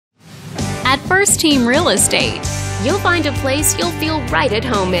At First Team Real Estate, you'll find a place you'll feel right at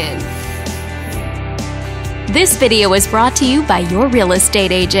home in. This video is brought to you by your real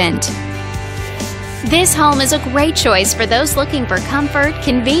estate agent. This home is a great choice for those looking for comfort,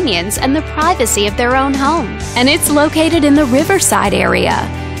 convenience, and the privacy of their own home, and it's located in the Riverside area.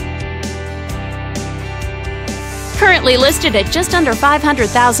 Currently listed at just under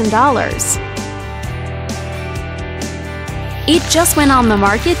 $500,000. It just went on the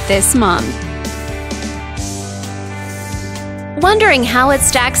market this month. Wondering how it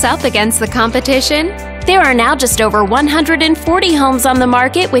stacks up against the competition? There are now just over 140 homes on the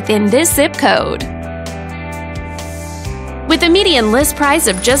market within this zip code. With a median list price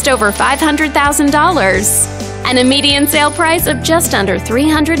of just over $500,000 and a median sale price of just under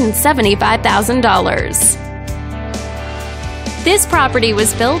 $375,000. This property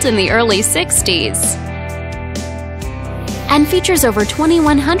was built in the early 60s and features over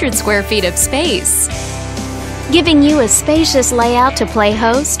 2,100 square feet of space, giving you a spacious layout to play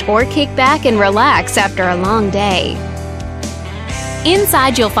host or kick back and relax after a long day.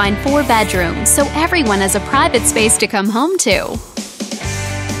 Inside, you'll find 4 bedrooms, so everyone has a private space to come home to,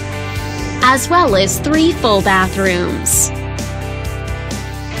 as well as 3 full bathrooms.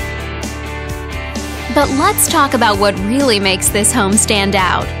 But let's talk about what really makes this home stand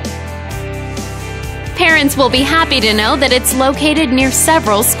out. Parents will be happy to know that it's located near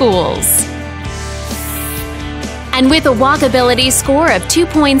several schools. And with a walkability score of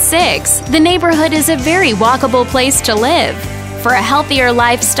 2.6, the neighborhood is a very walkable place to live. For a healthier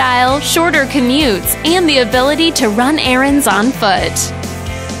lifestyle, shorter commutes, and the ability to run errands on foot.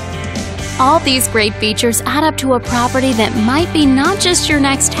 All these great features add up to a property that might be not just your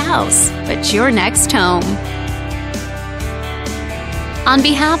next house, but your next home. On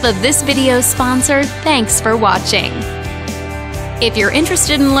behalf of this video's sponsor, thanks for watching. If you're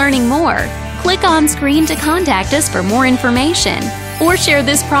interested in learning more, click on screen to contact us for more information or share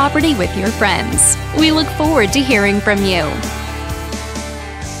this property with your friends. We look forward to hearing from you.